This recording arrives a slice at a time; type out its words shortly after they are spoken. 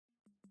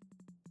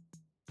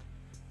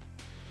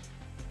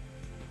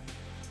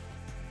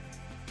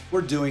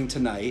we're doing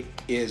tonight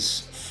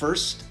is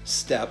first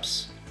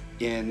steps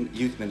in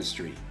youth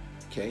ministry.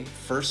 Okay,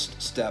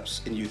 first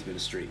steps in youth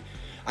ministry.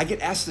 I get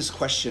asked this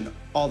question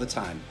all the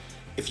time.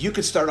 If you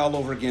could start all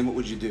over again, what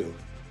would you do?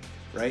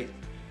 Right?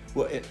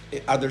 Well,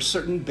 are there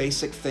certain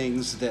basic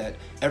things that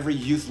every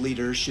youth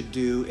leader should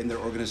do in their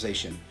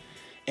organization?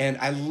 And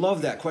I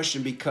love that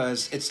question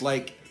because it's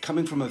like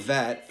coming from a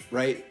vet,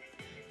 right?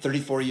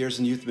 34 years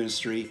in youth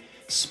ministry,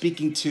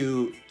 speaking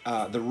to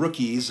the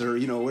rookies, or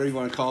whatever you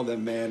want to call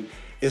them, man,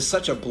 is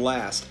such a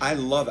blast. I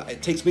love it.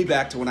 It takes me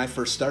back to when I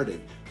first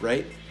started,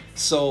 right?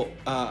 So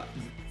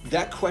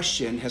that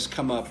question has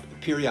come up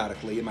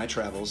periodically in my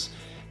travels,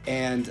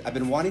 and I've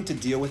been wanting to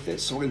deal with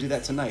it, so we're going to do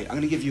that tonight. I'm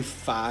going to give you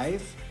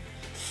 5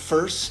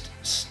 first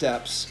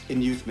steps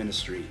in youth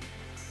ministry,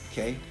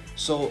 okay?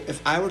 So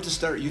if I were to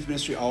start youth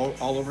ministry all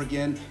over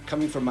again,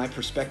 coming from my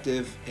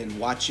perspective and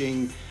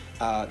watching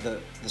the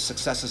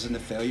successes and the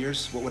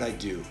failures, what would I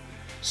do?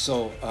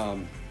 So I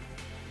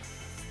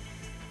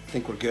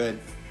think we're good.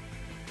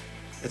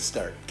 Let's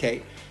start,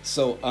 okay?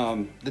 So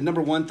the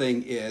number one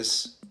thing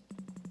is,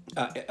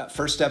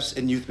 first steps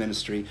in youth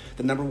ministry,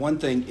 the number one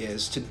thing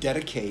is to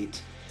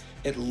dedicate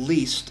at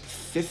least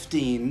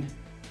 15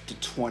 to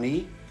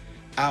 20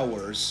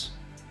 hours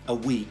a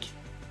week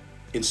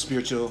in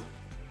spiritual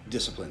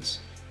disciplines.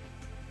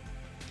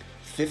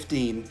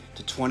 15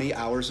 to 20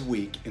 hours a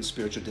week in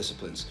spiritual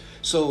disciplines.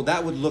 So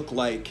that would look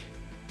like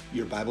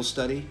your Bible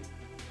study.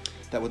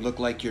 That would look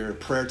like your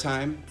prayer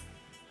time.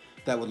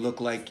 That would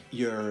look like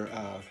your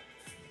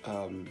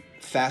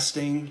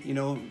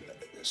fasting.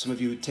 Some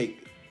of you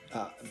take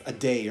a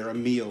day or a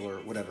meal or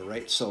whatever,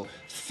 right? So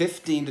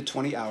 15 to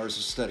 20 hours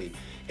of study.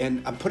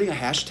 And I'm putting a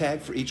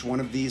hashtag for each one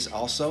of these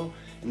also.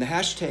 And the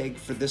hashtag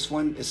for this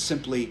one is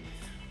simply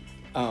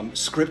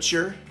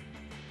scripture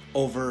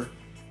over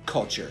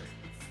culture.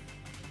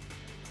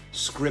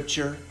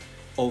 Scripture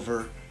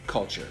over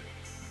culture,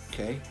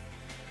 okay?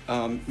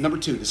 Number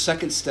 2, the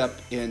second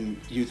step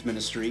in youth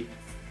ministry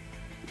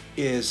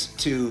is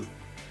to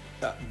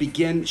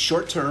begin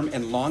short-term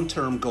and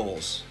long-term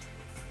goals.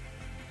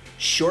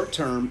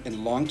 Short-term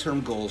and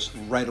long-term goals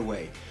right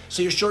away.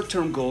 So your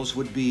short-term goals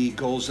would be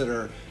goals that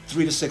are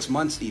 3 to 6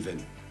 months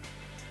even.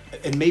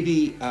 And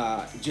maybe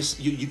just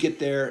you get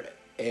there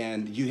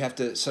and you have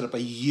to set up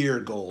a year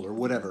goal or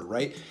whatever,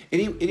 right?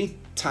 Any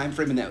time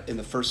frame in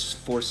the first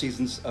 4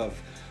 seasons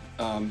of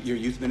your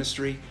youth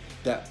ministry,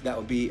 that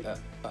would be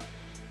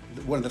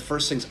one of the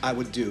first things I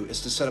would do,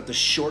 is to set up the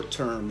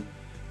short-term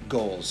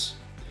goals.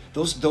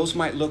 Those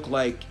might look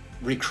like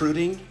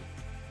recruiting.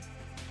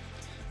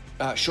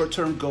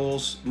 Short-term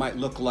goals might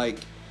look like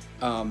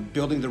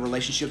building the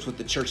relationships with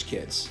the church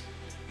kids.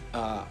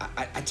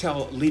 I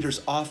tell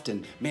leaders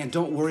often, man,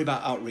 don't worry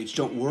about outreach.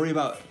 Don't worry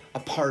about a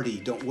party.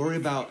 Don't worry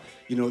about,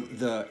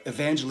 the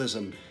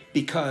evangelism,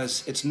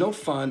 because it's no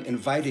fun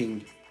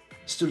inviting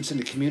students in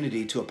the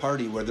community to a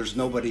party where there's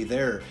nobody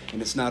there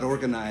and it's not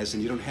organized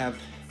and you don't have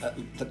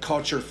the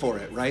culture for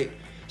it, right?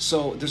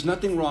 So there's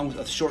nothing wrong with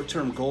a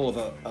short-term goal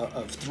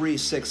of 3,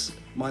 6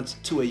 months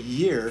to a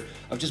year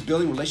of just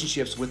building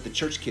relationships with the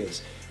church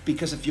kids.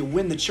 Because if you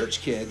win the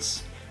church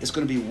kids, it's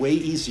going to be way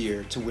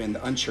easier to win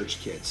the unchurched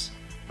kids,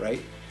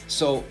 right?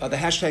 So the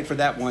hashtag for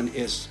that one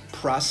is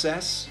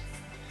process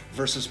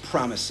versus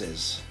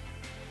promises.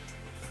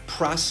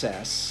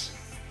 Process,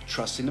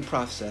 trusting the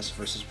process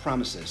versus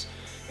promises.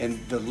 And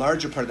the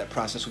larger part of that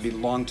process would be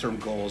long-term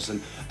goals.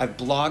 And I've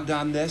blogged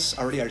on this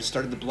already. I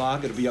started the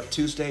blog. It'll be up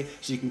Tuesday,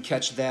 so you can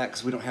catch that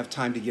because we don't have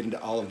time to get into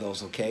all of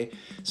those, okay?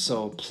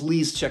 So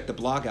please check the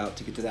blog out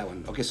to get to that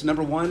one. Okay, so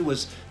number 1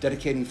 was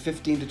dedicating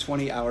 15 to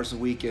 20 hours a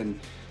week in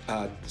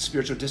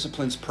spiritual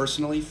disciplines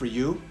personally for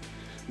you.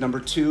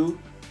 Number 2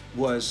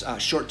 was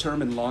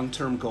short-term and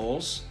long-term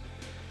goals.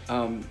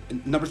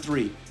 Number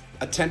 3,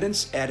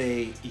 attendance at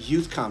a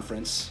youth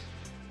conference,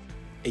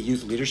 a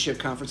youth leadership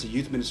conference, a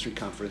youth ministry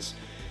conference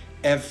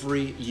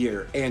every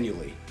year,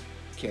 annually,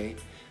 okay?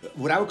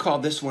 What I would call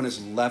this one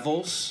is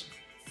levels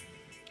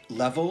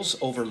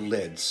over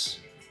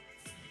lids,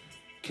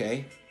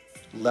 okay?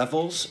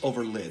 Levels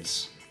over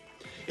lids.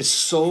 It's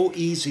so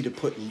easy to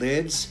put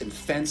lids and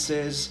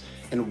fences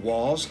and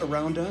walls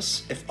around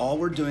us if all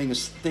we're doing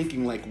is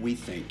thinking like we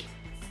think.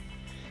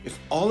 If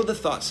all of the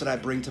thoughts that I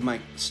bring to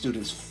my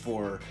students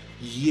for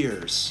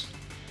years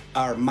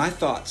are my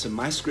thoughts and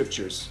my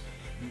scriptures,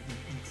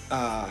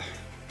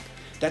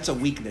 that's a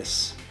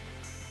weakness,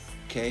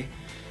 okay?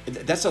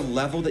 That's a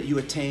level that you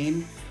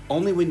attain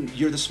only when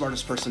you're the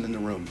smartest person in the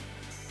room.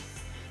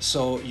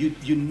 So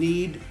you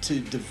need to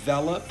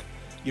develop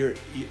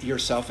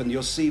yourself, and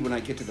you'll see when I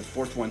get to the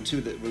 4th one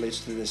too that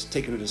relates to this,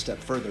 taking it a step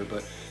further,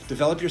 but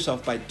develop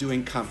yourself by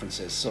doing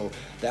conferences. So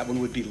that one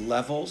would be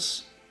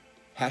levels,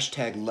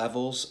 hashtag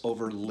levels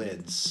over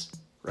lids,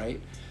 right?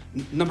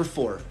 Number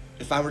 4,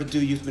 if I were to do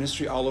youth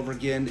ministry all over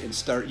again and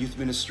start youth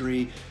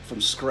ministry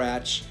from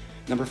scratch,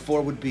 number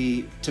 4 would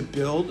be to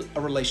build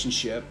a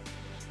relationship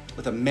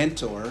with a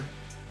mentor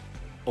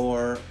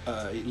or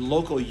a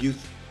local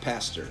youth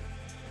pastor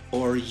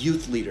or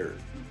youth leader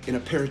in a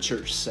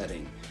parachurch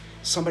setting,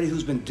 somebody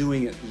who's been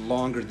doing it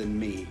longer than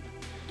me.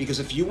 Because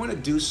if you want to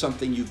do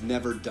something you've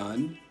never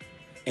done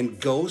and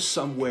go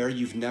somewhere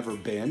you've never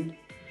been,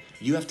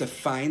 you have to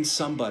find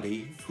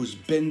somebody who's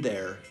been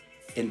there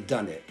and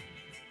done it.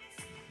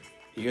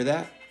 You hear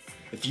that?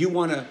 If you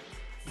want to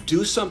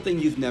do something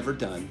you've never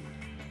done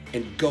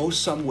and go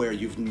somewhere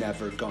you've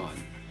never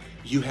gone,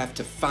 you have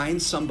to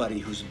find somebody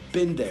who's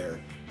been there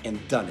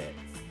and done it.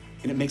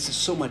 And it makes it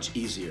so much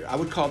easier. I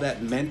would call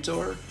that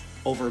mentor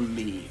over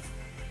me.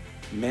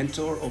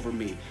 Mentor over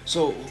me.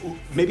 So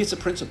maybe it's a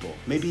principal,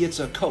 maybe it's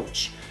a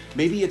coach,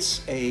 maybe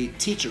it's a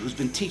teacher who's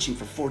been teaching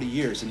for 40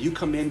 years, and you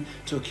come in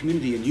to a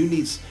community and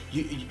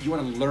you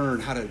want to learn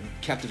how to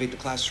captivate the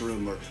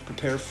classroom or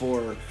prepare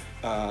for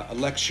a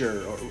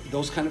lecture or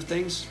those kind of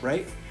things,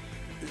 right?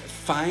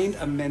 Find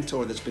a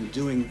mentor that's been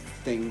doing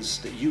things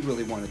that you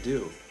really want to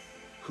do.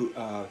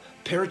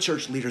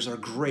 Parachurch leaders are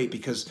great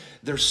because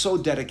they're so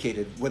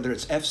dedicated, whether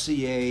it's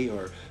FCA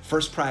or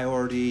First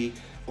Priority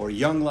or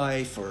Young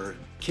Life or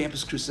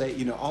Campus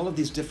Crusade, all of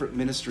these different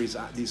ministries,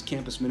 these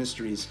campus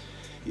ministries.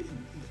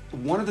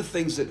 One of the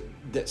things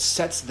that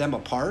sets them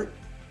apart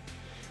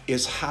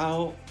is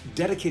how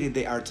dedicated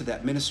they are to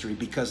that ministry,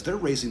 because they're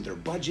raising their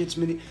budgets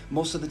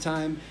most of the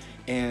time,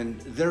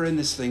 and they're in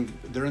this thing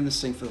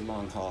for the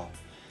long haul.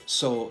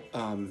 So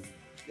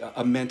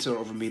a mentor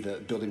over me,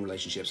 the building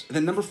relationships. And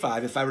then number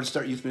 5, if I were to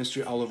start youth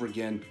ministry all over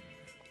again,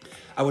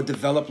 I would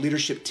develop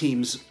leadership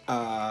teams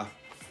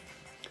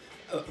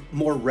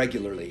more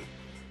regularly.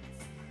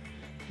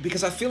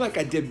 Because I feel like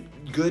I did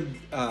good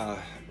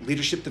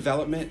leadership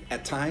development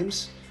at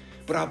times,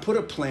 but I'll put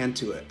a plan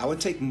to it. I would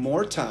take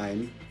more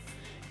time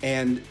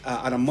and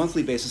on a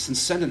monthly basis and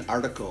send an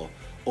article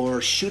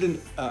or shoot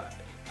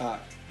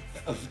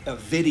a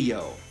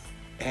video,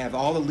 have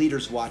all the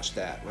leaders watch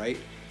that, right?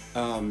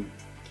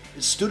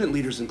 Student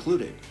leaders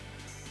included.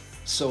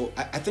 So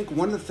I think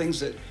one of the things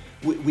that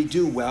we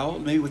do well,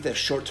 maybe with that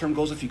short-term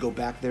goals, if you go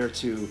back there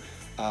to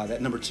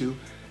that number 2,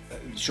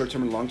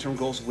 short-term and long-term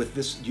goals with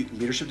this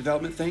leadership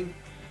development thing,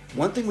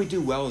 one thing we do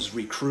well is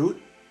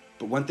recruit,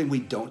 but one thing we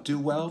don't do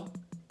well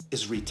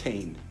is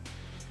retain.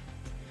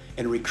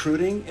 And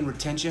recruiting and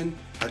retention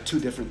are 2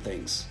 different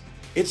things.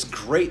 It's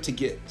great to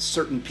get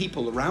certain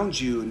people around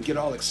you and get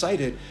all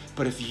excited,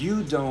 but if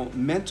you don't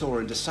mentor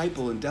and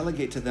disciple and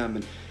delegate to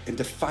them and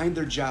define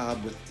their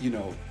job with,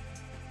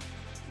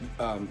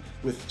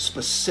 with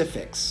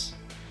specifics,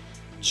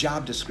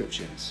 job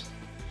descriptions,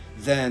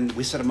 then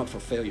we set them up for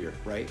failure,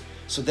 right?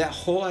 So that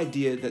whole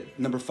idea, that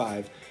number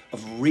 5,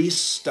 of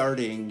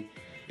restarting,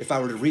 if I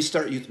were to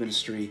restart youth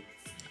ministry,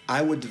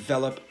 I would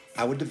develop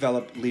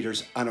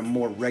leaders on a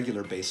more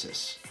regular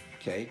basis,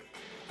 okay?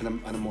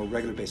 On a more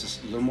regular basis,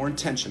 a little more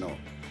intentional,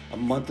 a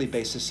monthly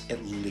basis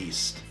at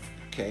least,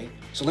 okay?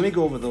 So let me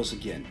go over those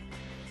again.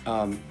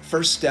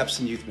 First steps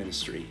in youth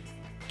ministry,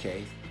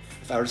 okay?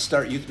 If I were to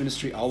start youth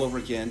ministry all over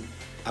again,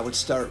 I would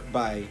start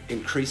by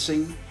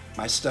increasing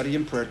my study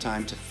and prayer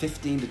time to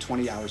 15 to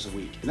 20 hours a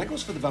week. And that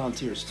goes for the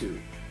volunteers too.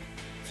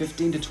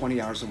 15 to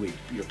 20 hours a week.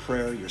 Your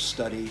prayer, your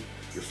study,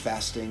 your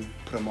fasting,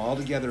 put them all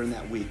together in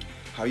that week.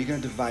 How are you going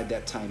to divide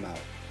that time out,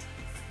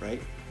 right?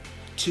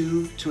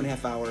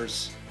 2.5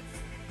 hours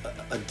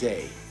a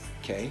day,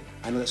 okay?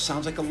 I know that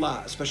sounds like a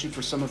lot, especially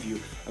for some of you.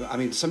 I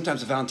mean, sometimes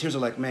the volunteers are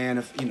like, man,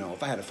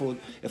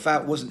 if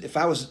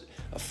I was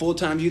a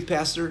full-time youth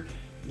pastor,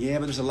 yeah,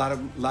 but there's a lot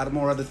of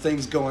more other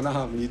things going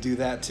on when you do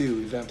that too,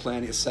 event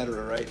planning,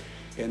 etc., right?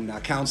 And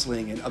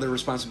counseling and other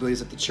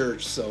responsibilities at the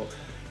church. So,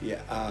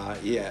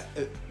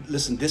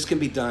 listen, this can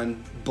be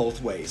done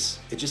both ways.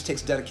 It just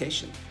takes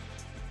dedication,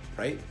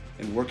 right?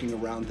 And working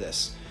around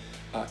this.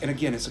 And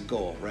again, it's a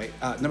goal, right?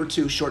 Number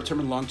 2,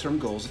 short-term and long-term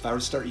goals. If I were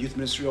to start youth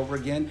ministry over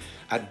again,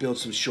 I'd build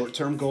some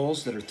short-term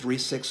goals that are 3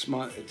 to 6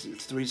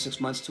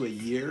 months to a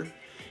year,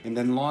 and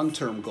then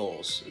long-term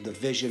goals, the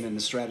vision and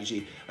the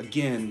strategy.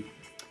 Again,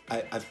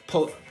 I've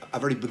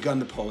already begun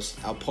the post.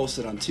 I'll post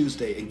it on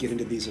Tuesday and get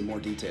into these in more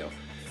detail.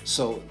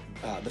 So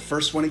the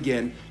first one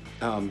again,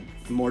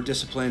 more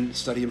discipline,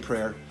 study and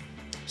prayer,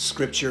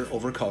 scripture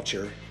over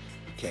culture.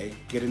 Okay,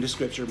 get into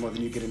scripture more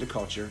than you get into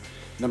culture.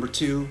 Number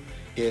 2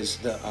 is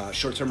the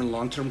short-term and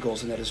long-term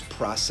goals, and that is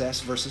process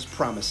versus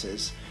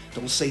promises.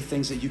 Don't say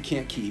things that you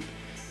can't keep.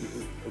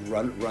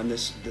 Run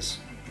this.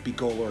 Be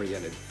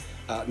goal-oriented.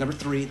 Number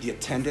 3, the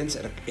attendance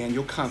at an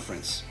annual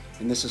conference,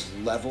 and this is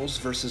levels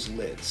versus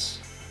lids.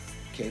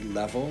 Okay,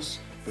 levels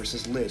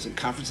versus lids, and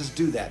conferences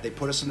do that. They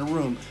put us in a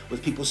room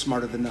with people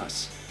smarter than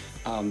us.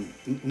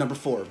 Number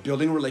 4,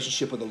 building a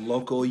relationship with a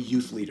local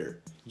youth leader,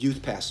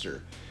 youth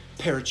pastor,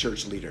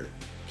 parachurch leader.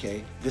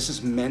 Okay, this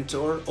is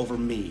mentor over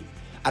me.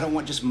 I don't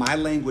want just my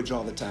language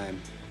all the time,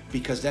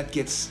 because that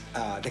gets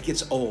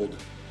old.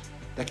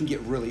 That can get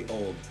really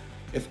old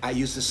if I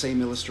use the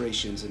same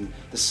illustrations and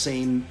the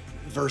same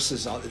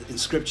verses in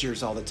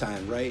scriptures all the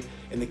time, right?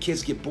 And the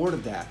kids get bored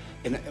of that.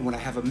 And when I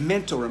have a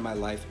mentor in my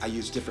life, I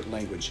use different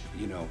language,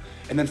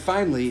 And then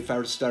finally, if I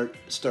were to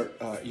start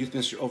youth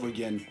ministry over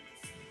again,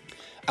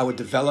 I would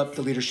develop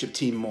the leadership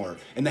team more.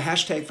 And the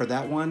hashtag for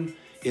that one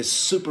is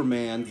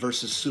Superman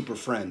versus Super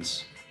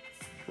Friends,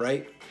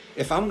 right?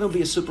 If I'm going to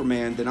be a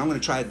Superman, then I'm going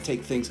to try to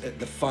take things at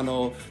the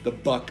funnel, the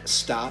buck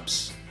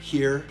stops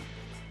here.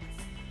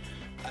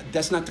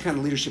 That's not the kind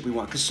of leadership we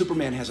want, because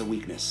Superman has a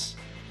weakness.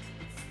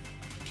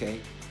 Okay?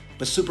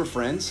 But super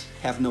friends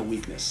have no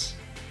weakness.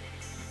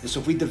 And so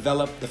if we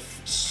develop the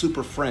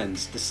super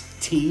friends, this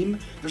team,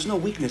 there's no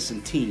weakness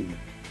in team.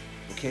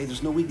 Okay?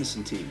 There's no weakness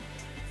in team.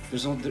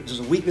 There's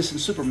a weakness in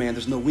Superman,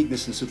 there's no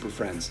weakness in super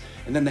friends.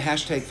 And then the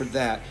hashtag for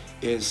that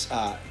is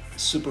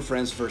super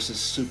friends versus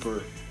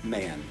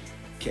Superman.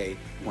 Okay?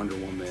 Wonder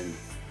Woman,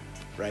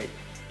 right?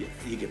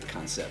 You get the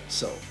concept.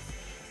 So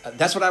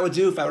that's what I would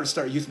do if I were to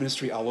start youth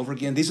ministry all over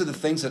again. These are the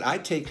things that I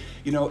take,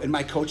 in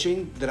my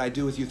coaching that I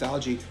do with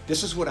Youthology.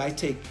 This is what I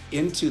take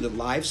into the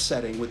live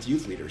setting with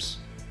youth leaders.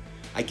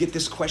 I get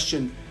this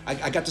question,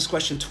 I got this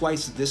question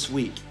twice this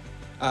week,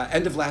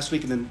 end of last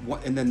week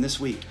and then this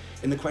week.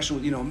 And the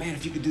question was, man,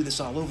 if you could do this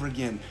all over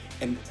again.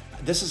 And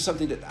this is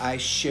something that I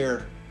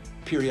share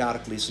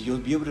periodically, so you'll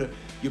be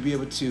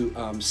able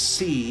to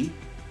see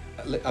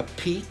a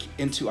peek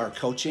into our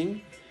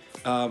coaching.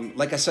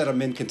 Like I said,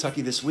 I'm in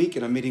Kentucky this week,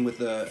 and I'm meeting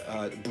with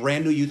a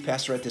brand new youth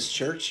pastor at this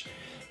church.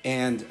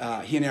 And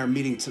he and I are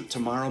meeting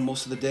tomorrow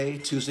most of the day,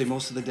 Tuesday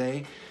most of the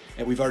day.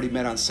 And we've already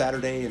met on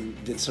Saturday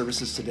and did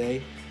services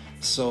today.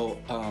 So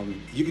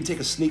you can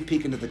take a sneak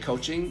peek into the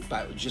coaching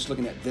by just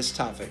looking at this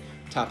topic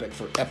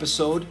for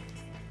episode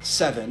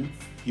 7,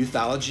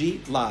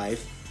 Youthology Live,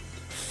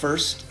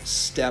 First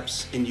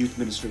Steps in Youth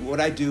Ministry. What would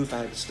I do if I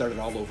had to start it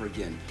all over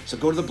again? So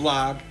go to the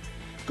blog,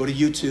 go to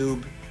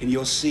YouTube, and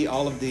you'll see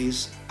all of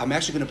these. I'm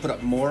actually going to put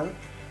up more,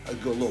 a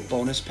little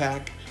bonus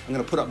pack. I'm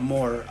going to put up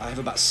more. I have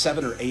about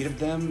 7 or 8 of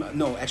them.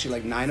 No, actually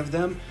like 9 of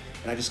them,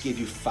 and I just gave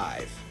you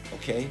 5,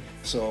 okay?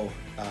 So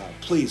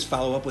please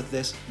follow up with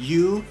this.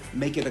 You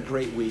make it a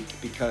great week,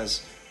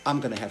 because I'm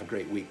going to have a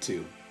great week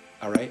too,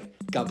 all right?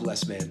 God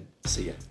bless, man. See ya.